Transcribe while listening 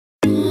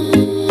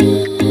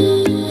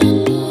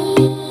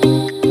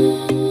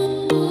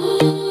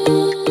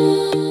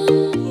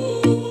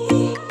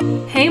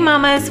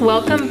mamas,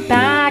 welcome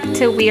back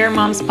to We Are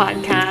Moms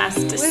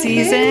podcast,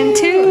 season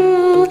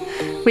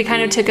 2. We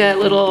kind of took a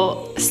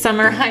little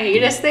summer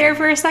hiatus there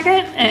for a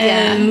second,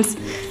 and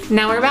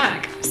now we're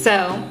back.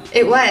 So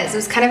it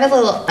was kind of a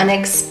little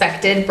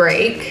unexpected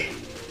break,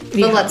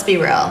 but let's be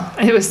real.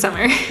 It was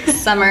summer.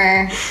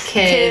 Summer,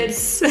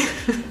 kids.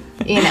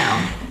 You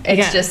know,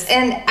 it's just,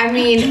 and I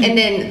mean, and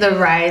then the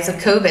rise of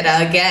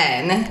COVID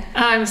again.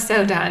 I'm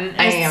so done.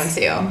 I am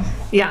too.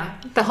 Yeah,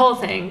 the whole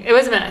thing. It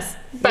was a mess.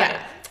 But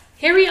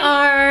here we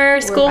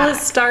are. School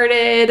has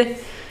started.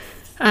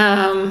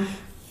 I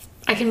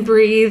can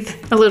breathe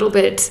a little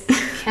bit.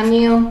 Can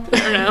you? I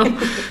don't know.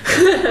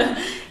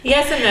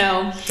 Yes and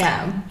no.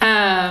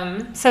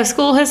 Yeah. So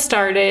school has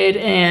started,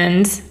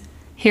 and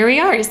here we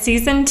are,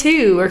 season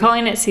 2. We're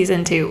calling it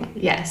season 2.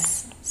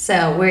 Yes.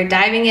 So we're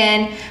diving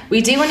in. We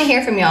do want to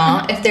hear from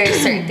y'all. If there's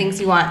certain things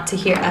you want to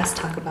hear us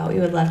talk about, we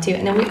would love to.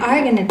 And then we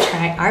are going to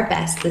try our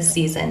best this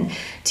season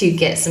to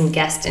get some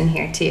guests in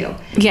here too.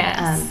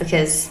 Yes.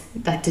 Because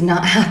that did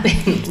not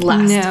happen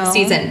last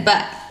season.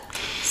 But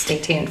stay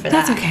tuned for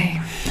that. That's okay.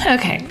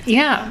 Okay.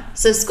 Yeah.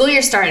 So school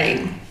year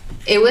starting.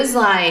 It was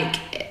like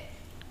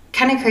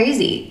kind of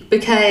crazy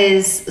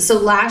because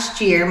last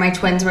year my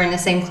twins were in the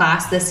same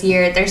class. This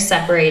year they're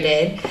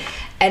separated.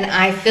 And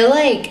I feel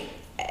like,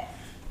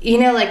 you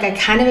know, like I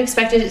kind of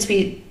expected it to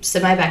be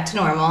semi back to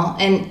normal,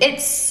 and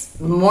it's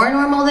more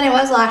normal than it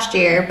was last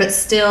year, but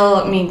still,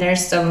 I mean, they're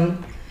still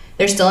in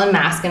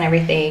mask and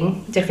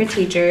everything, different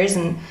teachers,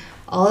 and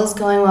all is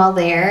going well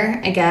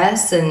there, I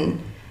guess.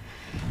 And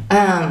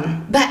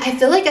but I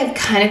feel like I've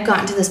kind of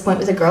gotten to this point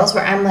with the girls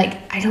where I'm like,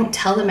 I don't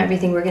tell them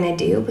everything we're gonna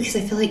do because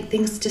I feel like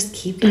things just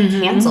keep getting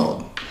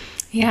canceled.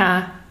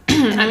 Yeah.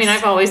 I mean,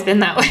 I've always been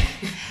that way.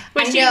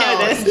 Which I know. You know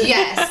this.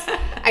 Yes.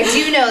 I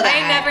do know that.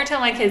 I never tell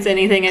my kids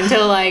anything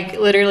until like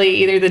literally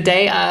either the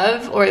day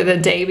of or the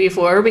day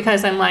before,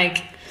 because I'm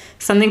like,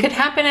 something could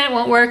happen and it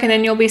won't work, and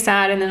then you'll be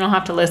sad, and then I'll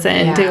have to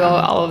listen to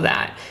all of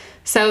that.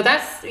 So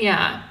that's,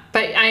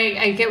 but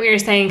I get what you're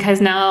saying,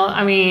 because now,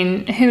 I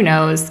mean, who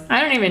knows?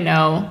 I don't even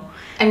know.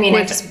 I mean,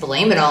 I just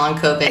blame it all on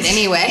COVID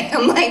anyway.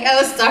 I'm like,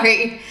 oh,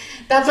 sorry.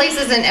 That place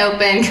isn't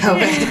open.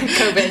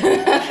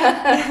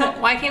 COVID.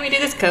 Why can't we do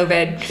this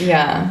COVID?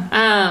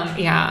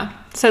 Yeah.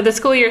 So the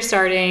school year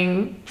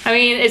starting, I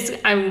mean,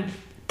 I'm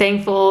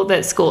thankful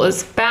that school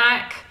is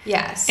back.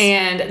 Yes.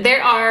 And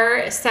there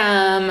are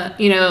some,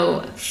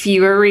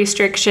 fewer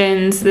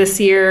restrictions this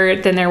year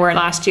than there were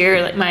last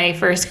year. Like my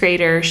first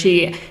grader,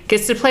 she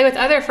gets to play with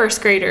other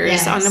first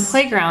graders on the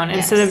playground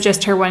instead of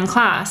just her one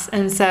class.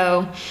 And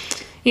so,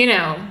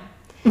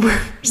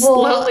 we're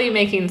slowly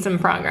making some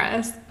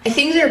progress. I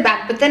think they're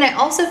back, but then I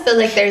also feel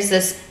like there's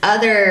this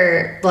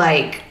other,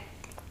 like,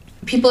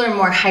 people are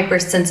more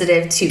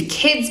hypersensitive to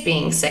kids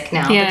being sick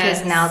now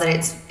because now that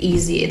it's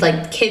easy,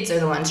 like kids are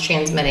the ones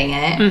transmitting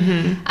it.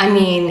 Mm-hmm. I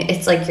mean,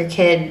 it's like your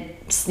kid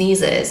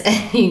sneezes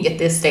and you get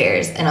the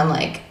stares, and I'm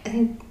like,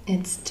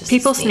 it's just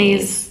people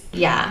sneeze.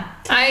 Yeah.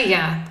 I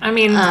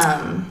mean,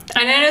 and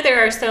I know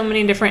there are so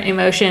many different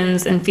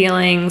emotions and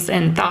feelings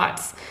and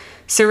thoughts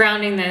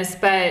surrounding this,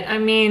 but I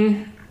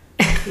mean,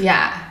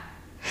 yeah.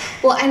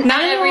 Well, and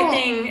not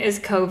everything is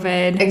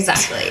COVID.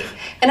 Exactly.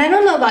 And I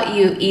don't know about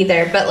you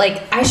either, but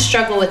like I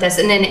struggle with this,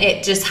 and then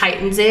it just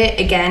heightens it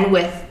again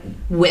with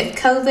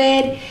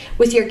COVID,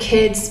 with your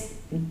kids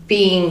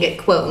being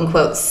quote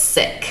unquote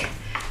sick.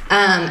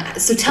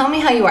 So tell me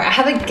how you are. I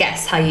have a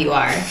guess how you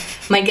are.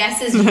 My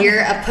guess is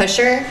you're a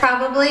pusher,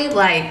 probably.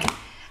 Like,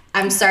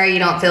 I'm sorry you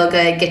don't feel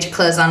good. Get your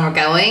clothes on. We're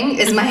going.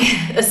 Is my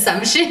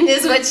assumption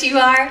is what you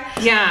are.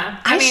 Yeah.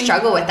 I mean,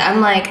 struggle with that. I'm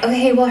like,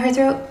 okay, well, her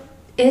throat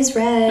is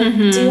red.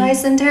 Mm-hmm. Do I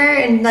send her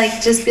and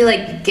like just be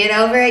like, get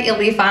over it, you'll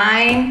be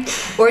fine?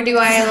 Or do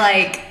I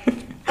like,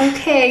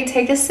 okay,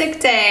 take a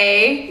sick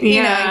day,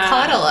 and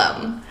coddle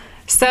them?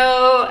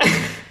 So, I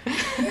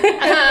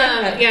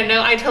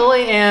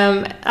totally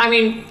am. I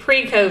mean,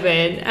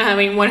 pre-COVID,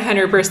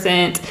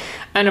 100%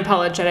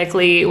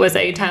 unapologetically was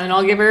a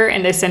Tylenol giver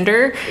and a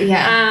sender.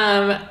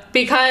 Yeah.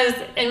 Because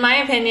in my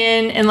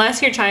opinion,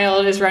 unless your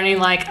child is running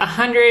like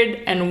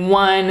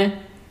 101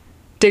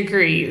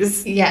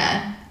 degrees.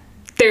 Yeah.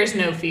 There's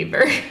no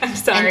fever. I'm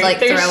sorry. And like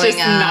there's throwing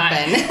just up. Not.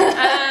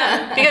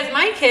 Because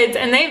my kids,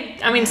 and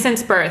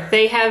since birth,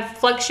 they have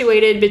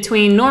fluctuated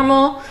between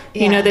normal,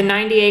 the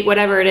 98,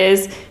 whatever it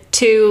is,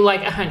 to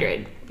like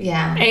 100.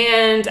 Yeah.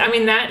 And I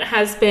mean, that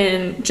has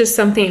been just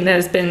something that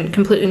has been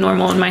completely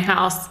normal in my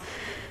house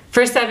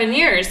for 7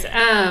 years.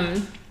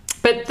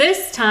 But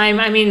this time,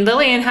 I mean,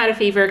 Lillian had a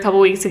fever a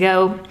couple weeks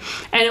ago,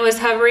 and it was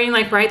hovering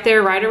like right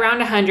there, right around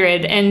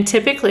 100. And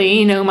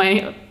typically,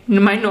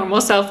 my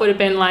normal self would have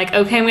been like,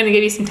 okay, I'm going to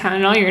give you some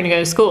Tylenol, you're going to go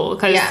to school,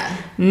 because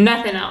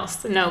nothing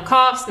else, no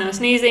coughs, no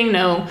sneezing,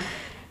 no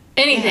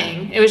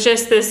anything. It was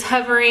just this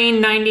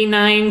hovering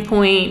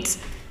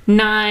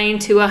 99.9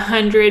 to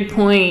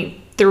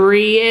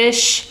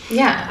 100.3-ish.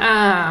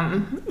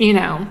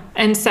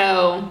 And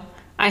so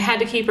I had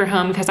to keep her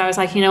home because I was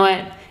like, you know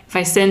what? If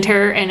I send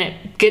her and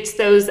it gets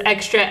those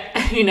extra,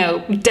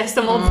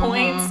 decimal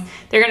points,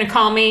 they're going to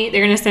call me,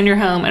 they're going to send her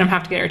home, and I'm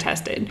have to get her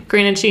tested.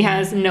 Granted, she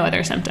has no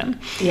other symptom.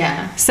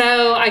 Yeah.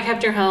 So I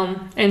kept her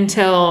home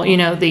until,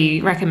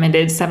 the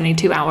recommended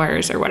 72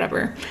 hours or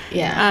whatever.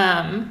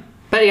 Yeah.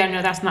 But yeah,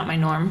 no, that's not my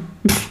norm.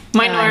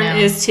 My norm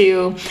is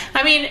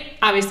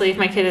obviously if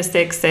my kid is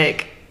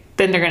sick,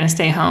 then they're going to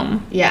stay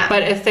home. Yeah.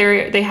 But if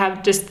they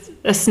have just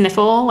a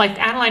sniffle, like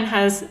Adeline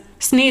has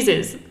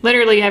sneezes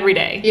literally every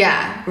day.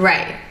 Yeah,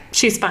 right.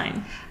 She's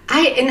fine.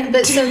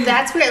 But so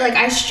that's where, like,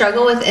 I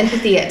struggle with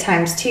empathy at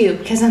times too,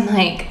 because I'm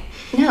like,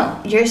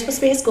 no, you're supposed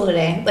to be at school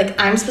today. Like,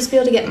 I'm supposed to be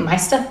able to get my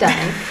stuff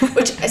done,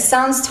 which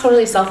sounds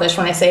totally selfish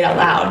when I say it out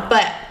loud,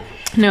 but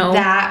no.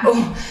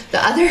 The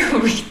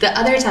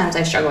other times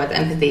I struggle with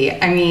empathy,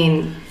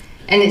 and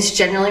it's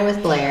generally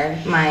with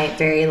Blair, my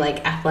very,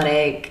 like,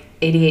 athletic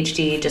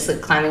ADHD, just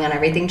like climbing on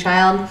everything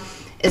child,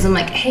 is I'm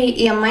like, hey,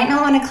 you might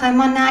not want to climb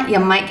on that. You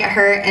might get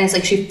hurt. And it's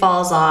like she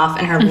falls off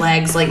and her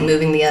leg's like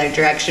moving the other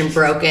direction,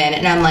 broken.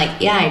 And I'm like,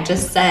 yeah, I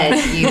just said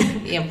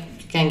you're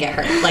going to get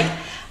hurt. Like,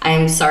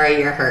 I'm sorry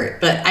you're hurt.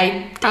 But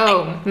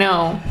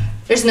no.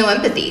 There's no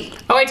empathy.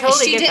 Oh, I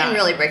totally get that. She didn't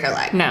really break her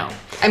leg. No.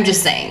 I'm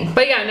just saying.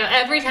 But yeah, no,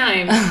 every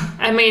time.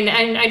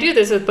 And I do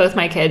this with both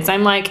my kids.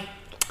 I'm like,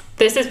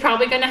 this is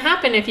probably going to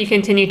happen if you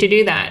continue to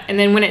do that. And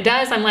then when it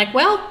does, I'm like,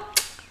 well,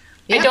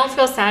 I don't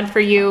feel sad for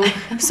you,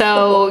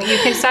 so you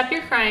can stop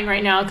your crying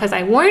right now because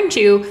I warned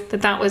you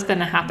that was going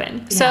to happen.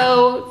 Yeah.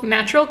 So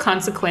natural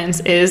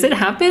consequence is it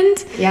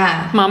happened.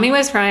 Yeah. Mommy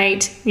was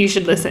right. You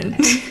should listen.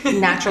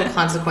 Natural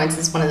consequence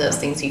is one of those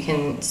things you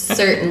can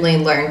certainly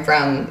learn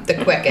from the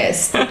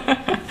quickest.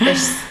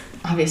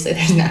 Obviously,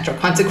 there's natural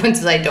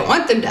consequences I don't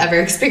want them to ever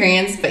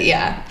experience, but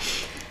yeah.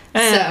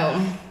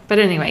 But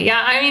anyway,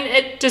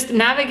 it just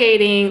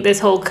navigating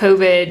this whole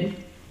COVID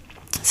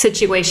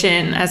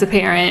situation as a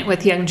parent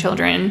with young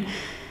children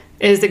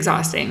is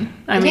exhausting.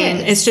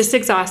 It's just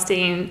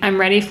exhausting. I'm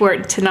ready for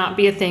it to not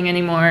be a thing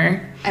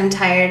anymore. I'm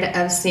tired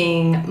of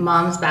seeing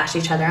moms bash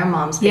each other on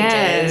moms' pages.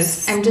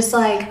 Yes. I'm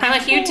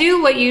like, you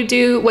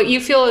do, what you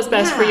feel is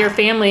best for your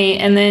family,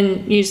 and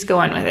then you just go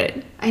on with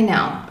it. I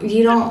know.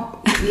 You don't,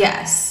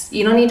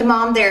 you don't need to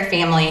mom their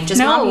family, just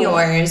mom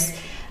yours.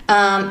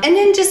 And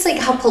then just like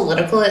how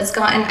political it's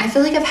gotten. I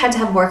feel like I've had to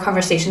have more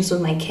conversations with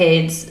my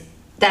kids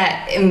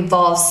that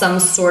involves some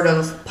sort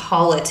of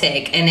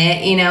politic in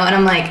it, and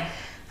I'm like,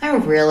 I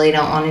really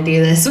don't want to do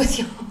this with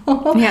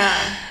y'all. Yeah.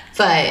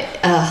 But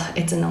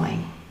it's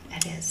annoying.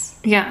 It is.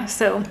 Yeah,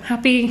 so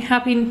happy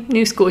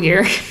new school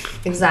year.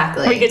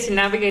 Exactly. We get to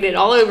navigate it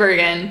all over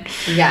again.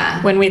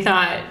 Yeah. When we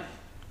thought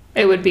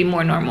it would be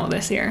more normal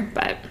this year,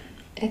 but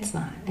it's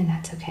not, and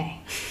that's okay.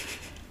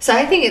 So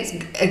I think it's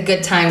a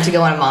good time to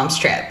go on a mom's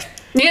trip.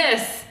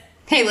 Yes.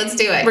 Hey, let's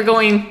do it. We're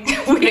going.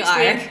 We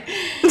are.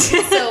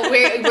 So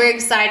we're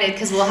excited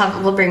because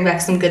we'll bring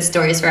back some good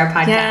stories for our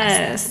podcast.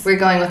 Yes. We're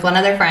going with one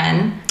other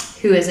friend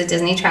who is a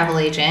Disney travel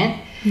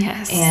agent.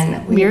 Yes.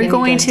 And we're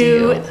going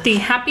to the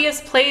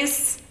happiest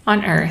place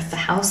on earth. The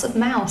House of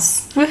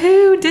Mouse.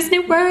 Woohoo! Disney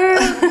World.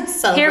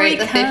 Celebrate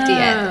the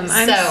 50th.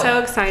 I'm so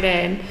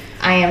excited.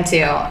 I am too.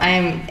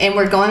 And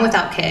we're going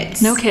without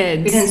kids. No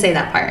kids. We didn't say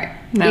that part.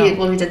 No.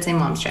 We did say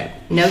mom's trip.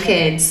 No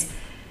kids.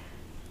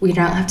 We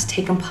don't have to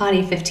take them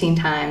potty 15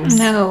 times.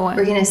 No.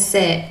 We're going to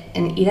sit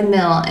and eat a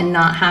meal and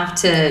not have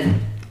to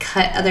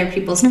cut other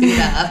people's food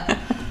up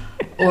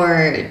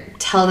or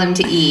tell them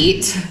to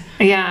eat.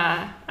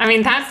 Yeah.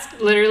 That's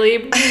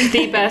literally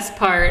the best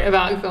part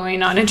about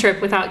going on a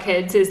trip without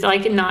kids is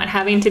like not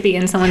having to be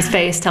in someone's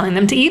face telling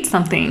them to eat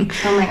something.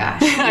 Oh my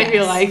gosh. I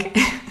feel like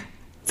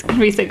it's going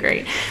to be so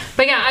great.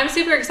 But yeah, I'm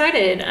super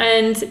excited.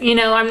 And,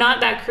 I'm not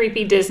that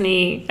creepy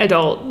Disney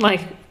adult.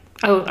 Like,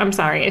 oh, I'm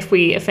sorry if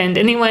we offend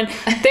anyone.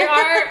 There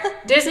are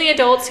Disney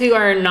adults who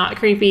are not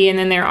creepy, and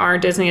then there are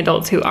Disney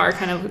adults who are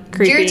kind of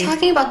creepy. You're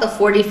talking about the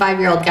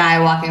 45-year-old guy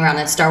walking around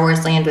in Star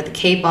Wars land with a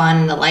cape on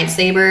and a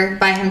lightsaber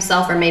by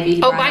himself, or maybe he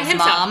brought his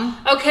mom.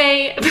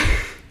 Okay.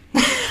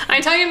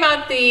 I'm talking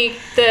about the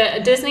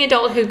Disney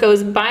adult who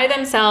goes by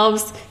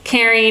themselves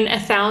carrying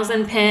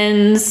 1,000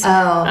 pins.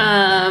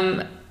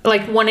 Oh.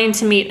 Like wanting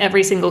to meet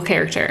every single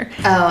character.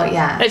 Oh,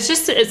 yeah.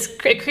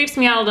 It creeps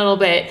me out a little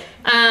bit.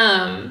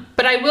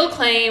 But I will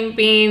claim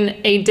being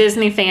a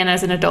Disney fan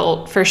as an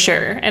adult for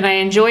sure. And I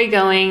enjoy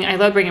going. I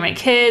love bringing my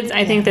kids.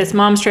 I think this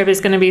mom's trip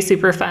is going to be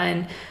super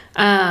fun.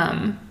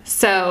 Yeah.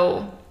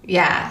 So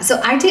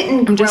I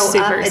didn't grow up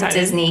a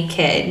Disney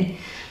kid.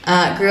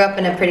 Grew up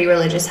in a pretty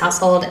religious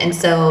household, and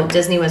so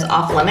Disney was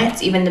off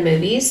limits, even the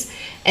movies.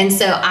 And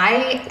so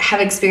I have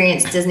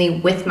experienced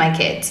Disney with my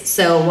kids.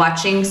 So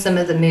watching some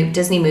of the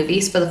Disney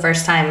movies for the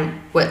first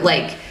time, I'm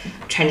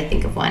trying to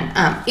think of one.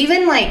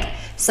 Even like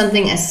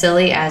something as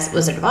silly as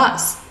Wizard of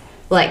Oz.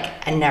 Like,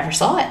 I never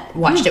saw it.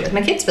 Watched it with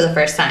my kids for the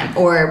first time.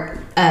 Or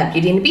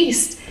Beauty and the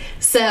Beast.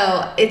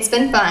 So it's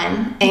been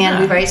fun, and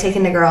we've already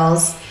taken the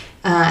girls.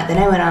 Then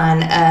I went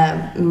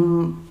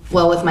on,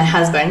 with my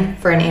husband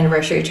for an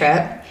anniversary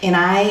trip, and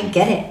I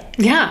get it.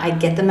 Yeah. I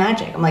get the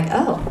magic. I'm like,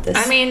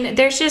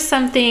 there's just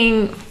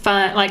something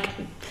fun, like,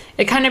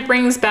 it kind of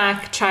brings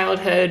back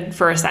childhood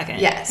for a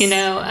second. Yes.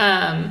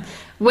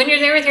 when you're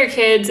there with your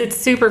kids, it's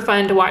super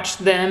fun to watch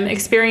them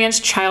experience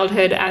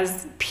childhood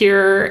as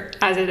pure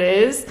as it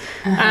is.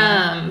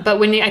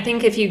 But I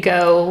think if you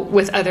go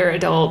with other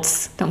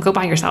adults, don't go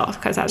by yourself,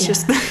 because that's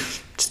just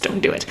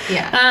don't do it.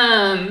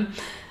 Yeah.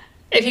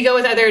 If you go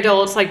with other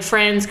adults, like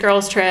friends,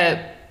 girls trip,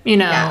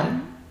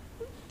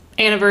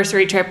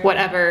 anniversary trip,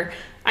 whatever,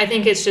 I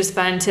think it's just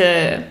fun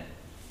to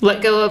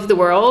let go of the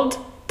world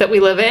that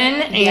we live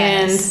in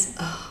and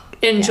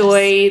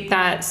enjoy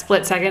that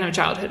split second of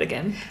childhood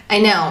again. I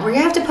know. We're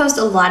gonna have to post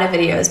a lot of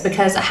videos,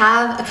 because I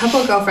have a couple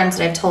of girlfriends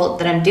that I've told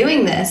that I'm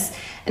doing this,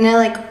 and they're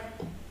like,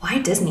 why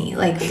Disney?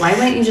 Like, why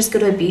wouldn't you just go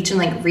to a beach and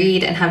like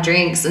read and have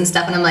drinks and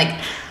stuff? And I'm like,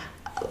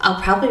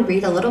 I'll probably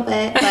read a little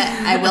bit, but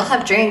I will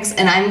have drinks,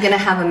 and I'm gonna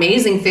have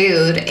amazing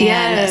food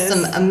and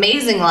some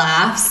amazing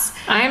laughs.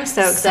 I'm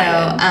so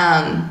excited.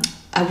 So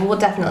I will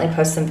definitely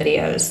post some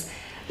videos.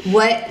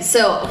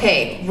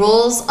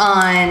 Rules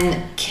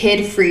on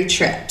kid-free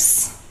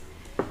trips.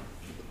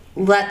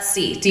 Let's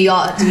see. Do you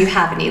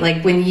have any?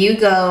 Like, when you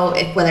go,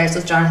 whether it's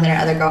with Jonathan or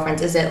other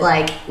girlfriends, is it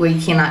like where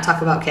you cannot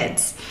talk about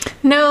kids?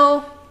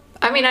 No.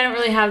 I mean, I don't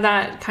really have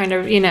that kind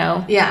of,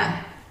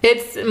 Yeah.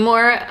 It's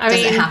more,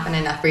 Does it happen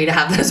enough for you to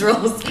have those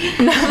rules?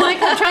 No,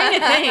 I'm trying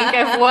to think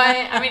of what,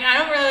 I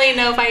don't really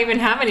know if I even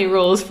have any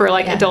rules for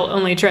like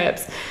adult-only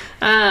trips.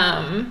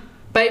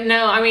 But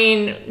no,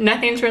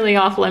 nothing's really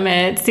off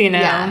limits,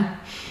 Yeah.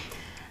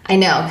 I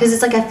know, because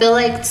it's like, I feel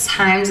like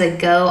times I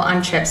go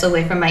on trips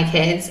away from my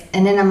kids,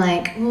 and then I'm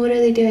like, well, what are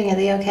they doing? Are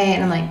they okay?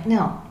 And I'm like,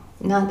 no,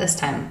 not this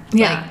time.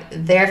 Yeah.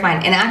 Like, they're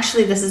fine. And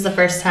actually, this is the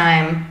first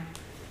time,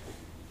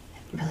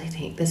 I really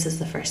think this is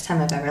the first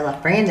time I've ever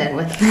left Brandon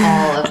with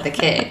all of the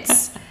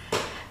kids.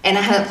 And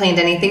I haven't planned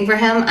anything for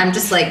him. I'm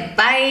just like,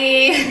 bye.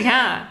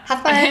 Yeah.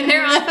 Have fun. And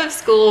they're off of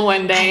school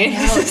one day.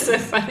 This is so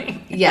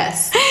funny.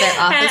 Yes. They're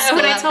off of school.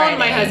 When I told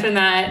my husband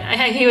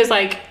that, he was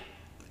like,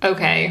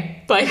 okay.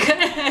 Like,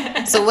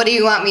 so what do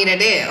you want me to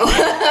do?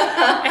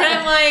 And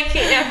I'm like,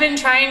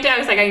 I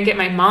was like, I can get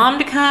my mom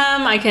to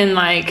come. I can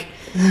like,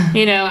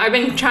 I've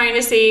been trying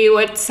to see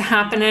what's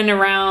happening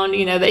around,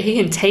 that he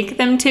can take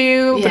them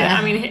to.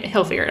 Yeah. But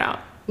he'll figure it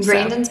out.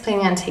 Brandon's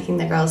planning on taking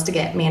the girls to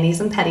get manis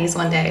and petties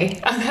one day.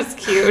 Oh, that's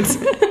cute.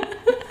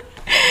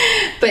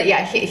 But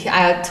yeah,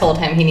 I told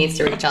him he needs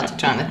to reach out to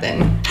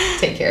Jonathan,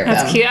 take care of him.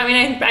 That's cute.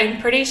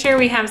 I'm pretty sure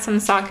we have some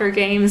soccer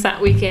games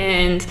that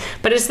weekend,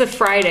 but it's the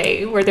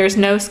Friday where there's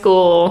no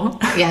school.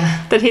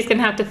 Yeah. That he's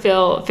gonna have to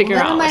figure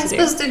out. What am I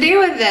supposed to do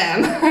with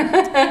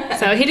them?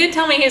 So he did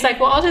tell me, he's like,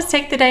 well, I'll just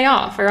take the day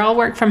off, or I'll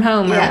work from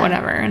home or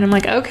whatever. And I'm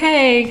like,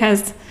 okay,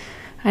 because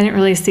I didn't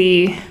really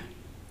see.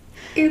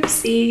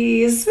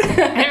 Oopsies. I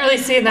didn't really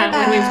see that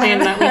when we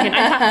planned that weekend.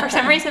 For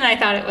some reason, I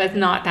thought it was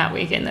not that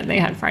weekend that they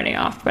had Friday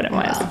off, but it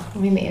was. Well,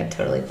 we may have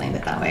totally planned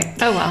it that way.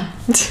 Oh, well.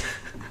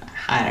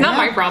 I don't not know.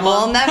 My problem.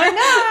 We'll never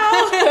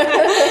know.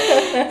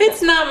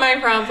 It's not my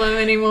problem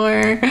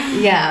anymore.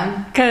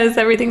 Yeah. Because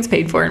everything's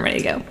paid for and ready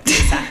to go.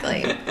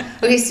 Exactly.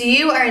 Okay, so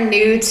you are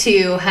new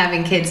to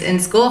having kids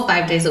in school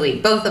 5 days a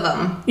week, both of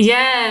them.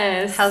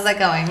 Yes. How's that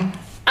going?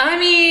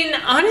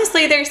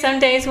 Honestly, there's some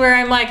days where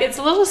I'm like, it's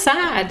a little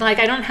sad. Like,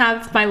 I don't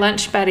have my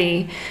lunch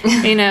buddy,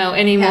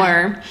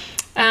 anymore.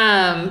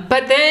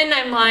 But then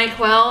I'm like,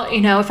 well,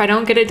 if I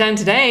don't get it done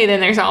today, then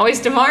there's always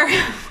tomorrow.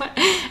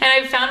 And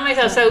I found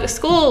myself, so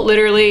school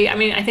literally,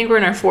 I think we're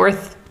in our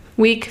fifth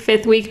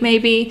week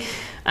maybe,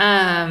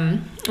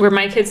 where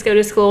my kids go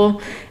to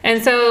school.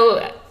 And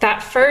so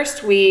that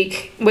first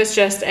week was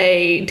just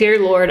dear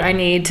Lord, I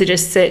need to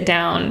just sit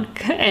down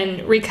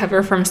and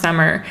recover from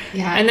summer.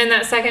 Yeah. And then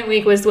that second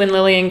week was when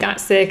Lillian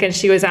got sick and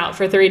she was out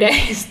for 3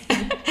 days.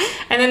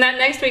 And then that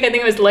next week, I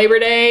think it was Labor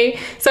Day.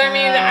 So,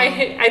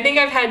 I think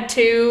I've had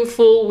 2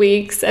 full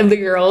weeks of the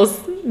girls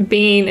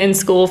being in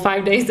school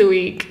 5 days a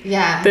week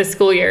this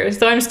school year.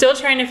 So I'm still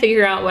trying to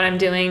figure out what I'm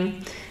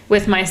doing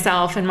with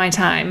myself and my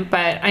time.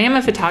 But I am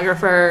a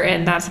photographer,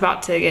 and that's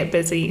about to get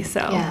busy.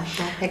 So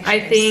I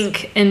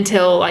think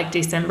until like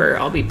December,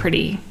 I'll be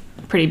pretty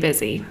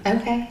busy.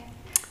 Okay.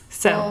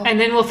 So, and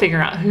then we'll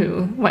figure out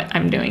what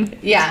I'm doing.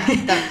 Yeah,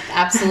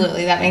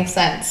 absolutely. That makes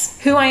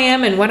sense. Who I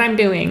am and what I'm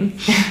doing.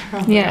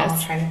 We're all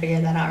trying to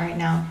figure that out right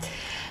now.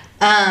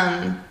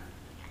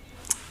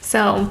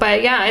 So,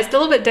 but yeah, it's a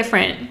little bit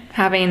different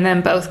having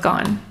them both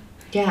gone.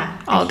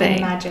 Yeah, all day. I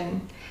can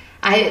imagine.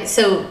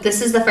 So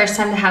this is the first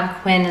time to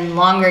have Quinn in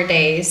longer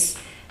days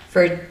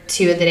for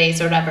 2 of the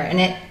days or whatever,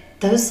 and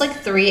those like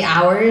 3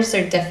 hours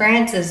or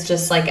difference is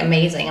just like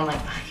amazing. I'm like,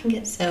 I can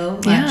get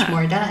so much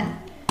more done.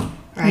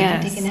 Or I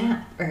can take a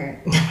nap. No,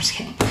 I'm just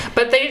kidding.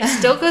 But it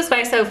still goes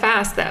by so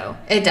fast, though.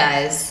 It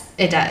does.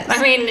 It does.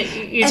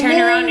 You turn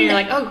around and you're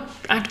like, oh,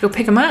 I have to go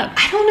pick them up.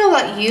 I don't know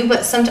about you,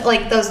 but sometimes,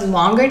 like those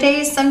longer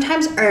days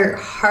sometimes are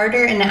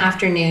harder in the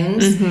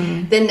afternoons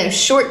than those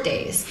short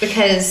days,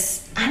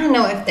 because I don't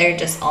know if they're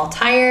just all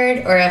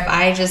tired or if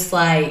I just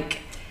like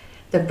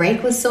the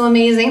break was so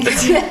amazing. But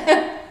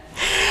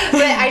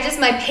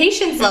my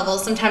patience level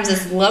sometimes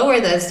is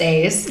lower those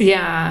days.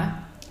 Yeah.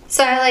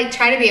 So I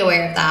try to be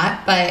aware of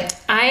that,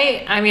 but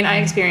I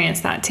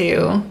experienced that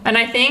too. And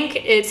I think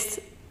it's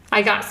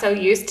I got so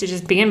used to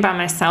just being by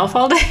myself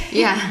all day.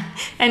 Yeah.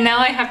 And now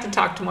I have to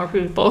talk to more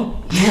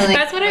people. You're like,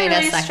 That's what I "Wait a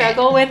really second."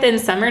 struggle with in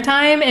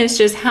summertime is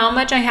just how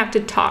much I have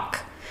to talk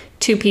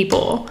to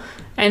people.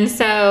 And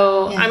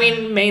so, Yeah. I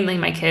mean, mainly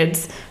my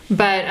kids,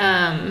 but,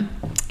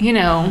 you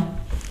know,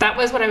 that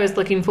was what I was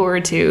looking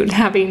forward to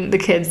having the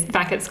kids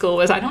back at school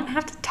was I don't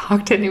have to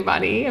talk to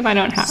anybody if I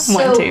don't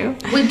want to.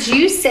 Would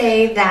you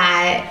say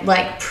that,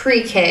 like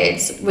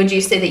pre-kids, would you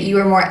say that you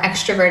were more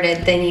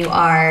extroverted than you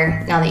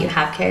are now that you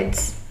have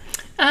kids?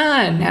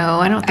 No,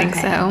 I don't think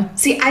Okay. so.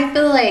 See, I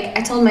feel like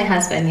I told my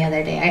husband the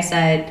other day, I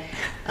said,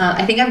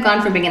 I think I've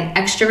gone from being an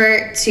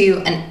extrovert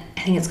to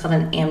I think it's called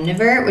an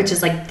ambivert, which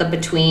is like the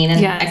between an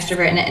Yes.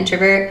 extrovert and an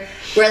introvert,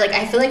 where like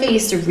I feel like I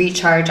used to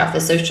recharge off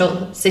the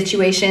social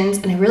situations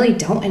and I really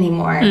don't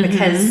anymore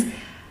because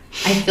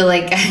I feel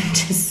like I'm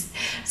just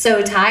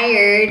so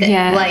tired,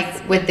 Yes.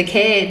 like with the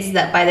kids,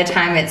 that by the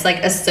time it's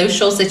like a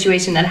social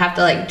situation that I have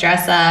to like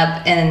dress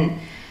up and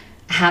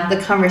have the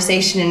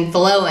conversation and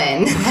flow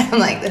in, I'm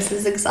like, this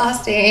is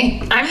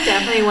exhausting. I'm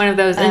definitely one of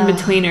those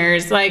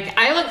in-betweeners. Like,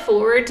 I look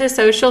forward to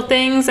social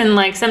things and,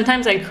 like,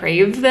 sometimes I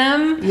crave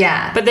them.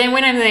 Yeah. But then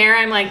when I'm there,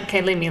 I'm like,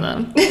 okay, leave me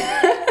alone.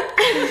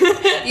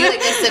 You like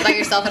to sit by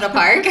yourself at a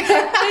park? Basically,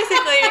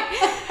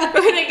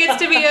 when it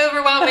gets to be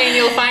overwhelming,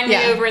 you'll find me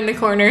Yeah. over in the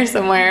corner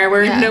somewhere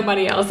where Yeah.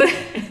 nobody else is.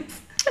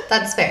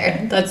 That's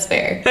fair. That's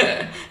fair.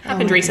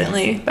 Happened my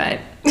recently, but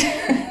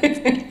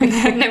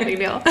no big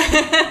deal.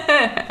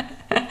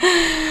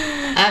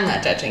 I'm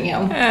not judging you.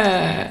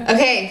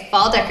 Okay,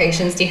 fall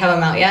decorations. Do you have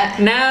them out yet?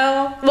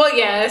 No. Well,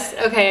 yes.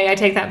 Okay, I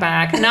take that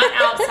back. Not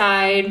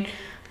outside.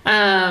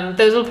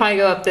 Those will probably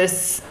go up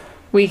this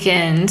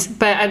weekend.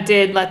 But I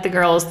did let the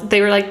girls,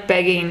 they were like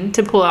begging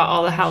to pull out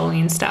all the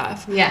Halloween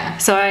stuff. Yeah.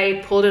 So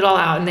I pulled it all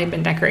out and they've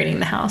been decorating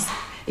the house.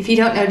 If you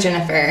don't know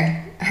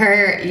Jennifer,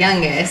 her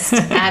youngest,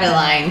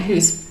 Adeline,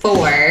 who's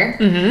 4,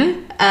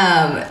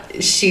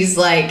 she's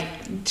like,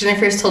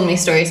 Jennifer's told me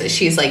stories that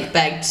she's like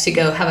begged to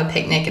go have a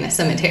picnic in a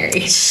cemetery.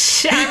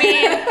 I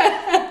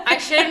mean, I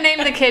should have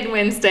named the kid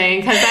Wednesday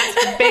because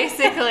that's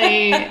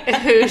basically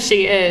who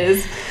she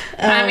is.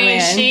 I mean,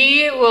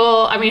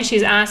 man.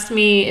 she's asked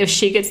me if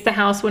she gets the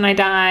house when I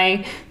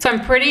die. So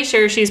I'm pretty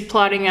sure she's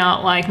plotting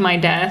out like my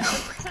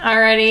death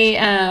already.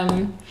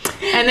 And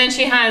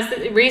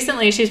then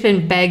recently she's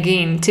been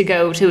begging to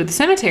go to the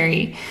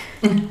cemetery.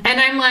 And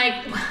I'm like,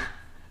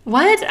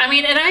 what? I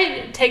mean, and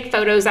I take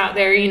photos out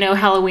there, you know,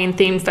 Halloween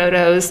themed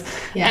photos.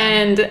 Yeah.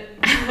 And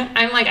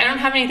I'm like, I don't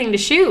have anything to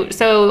shoot.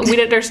 So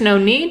there's no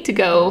need to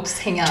go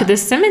hang out. to the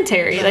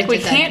cemetery. With Like, we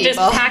the dead can't just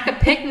people. pack a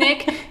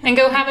picnic and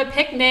go have a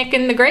picnic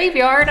in the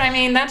graveyard. I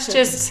mean, that's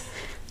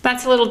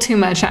a little too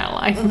much out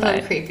of life. A little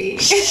But creepy.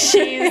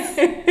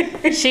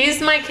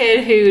 she's my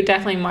kid who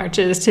definitely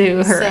marches to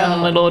her So,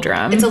 own little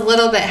drum. It's a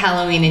little bit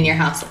Halloween in your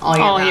house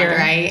all year round,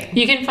 right?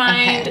 You can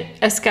find Okay.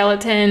 a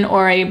skeleton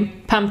or a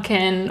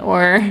pumpkin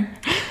or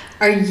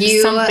Are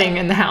you something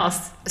in the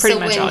house pretty so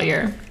much when- all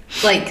year.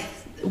 like,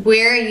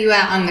 where are you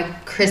at on the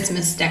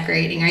Christmas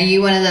decorating? Are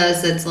you one of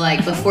those that's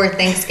like before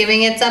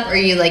Thanksgiving it's up, or are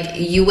you like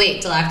you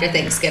wait till after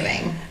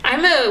Thanksgiving?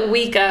 I'm a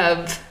week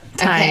of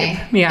type.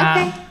 Okay.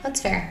 Yeah. Okay,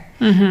 that's fair.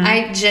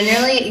 I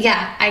generally,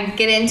 I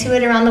get into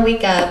it around the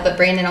week of, but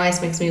Brandon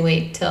always makes me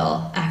wait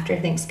till after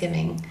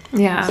Thanksgiving.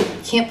 Yeah.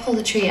 Can't pull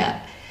the tree up.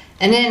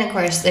 And then, of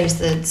course, there's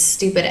the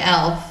stupid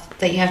elf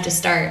that you have to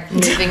start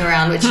moving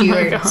around, which you my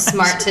are gosh.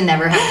 smart to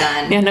never have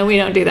done. Yeah, no, we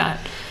don't do that.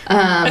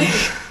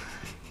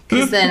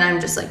 Because then I'm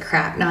just like,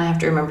 crap, now I have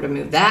to remember to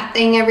move that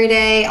thing every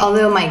day.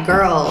 Although my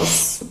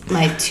girls,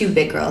 my 2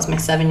 big girls, my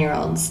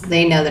 7-year-olds,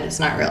 they know that it's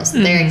not real. So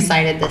they're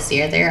excited this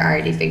year. They're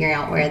already figuring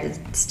out where the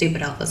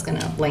stupid elf is going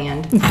to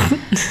land.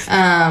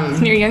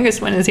 Your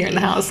youngest one is here in the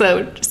house,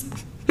 so just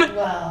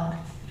Well,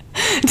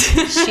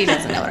 she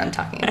doesn't know what I'm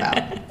talking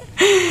about.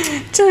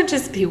 so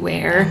just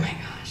beware. Oh my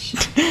gosh.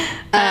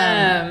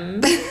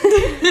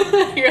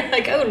 You're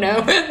like, oh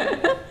no.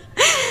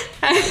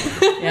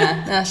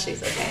 Yeah, no,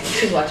 she's okay.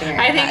 She's watching her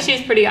I think iPad.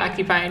 she's pretty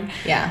occupied.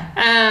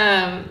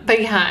 Yeah.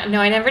 But yeah, no,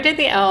 I never did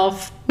the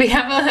elf. We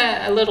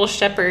have a little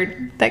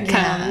shepherd that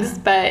comes,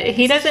 but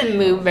he doesn't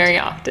move very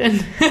often.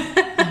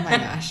 Oh my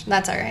gosh,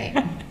 that's all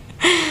right.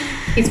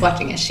 He's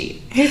watching his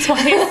sheep. He's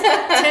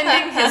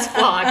tending his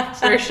flock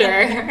for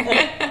sure.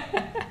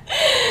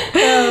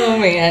 Oh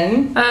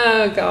man.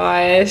 Oh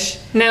gosh.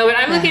 No, but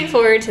I'm looking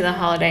forward to the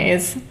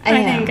holidays.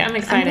 I think I'm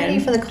excited. I'm ready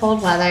for the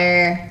cold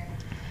weather.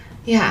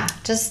 Yeah,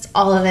 just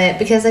all of it,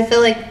 because I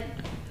feel like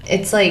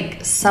it's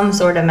like some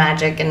sort of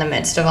magic in the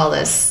midst of all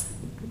this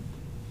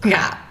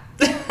crap.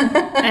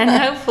 And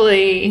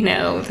hopefully, you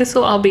know, this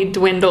will all be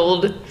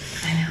dwindled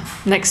I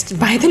know.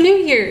 by the New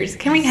Year's.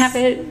 Can we have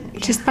it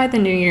just by the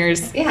New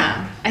Year's?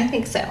 Yeah, I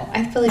think so.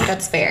 I feel like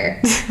that's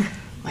fair.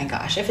 My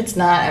gosh, if it's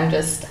not, I'm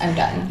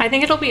done. I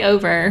think it'll be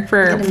over I'm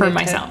for gonna move to a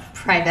myself.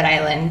 private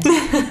island.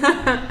 Oh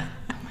my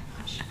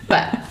gosh.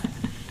 But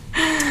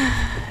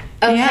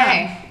okay.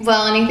 Yeah.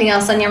 Well, anything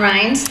else on your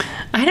mind?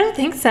 I don't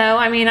think so.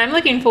 I mean, I'm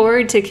looking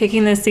forward to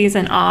kicking this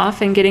season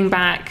off and getting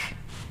back,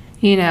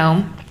 you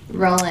know,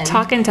 Rolling.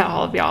 talking to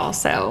all of y'all.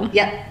 So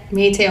Yep,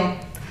 me too.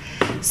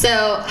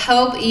 So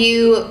hope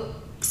you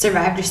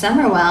survived your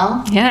summer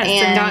well. Yes,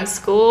 and got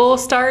school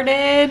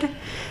started.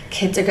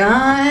 Kids are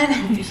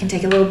gone. You can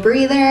take a little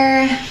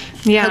breather.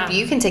 Yeah. Hope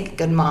you can take a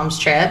good mom's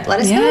trip. Let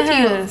us know if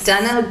you've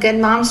done a good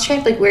mom's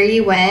trip, like where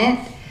you went.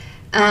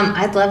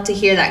 I'd love to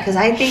hear that because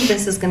I think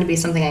this is going to be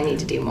something I need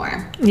to do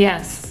more.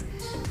 Yes.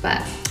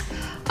 But,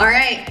 all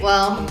right,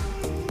 well,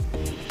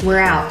 we're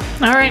out.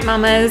 All right,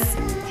 mamas.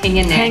 Hang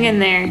in there. Hang in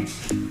there.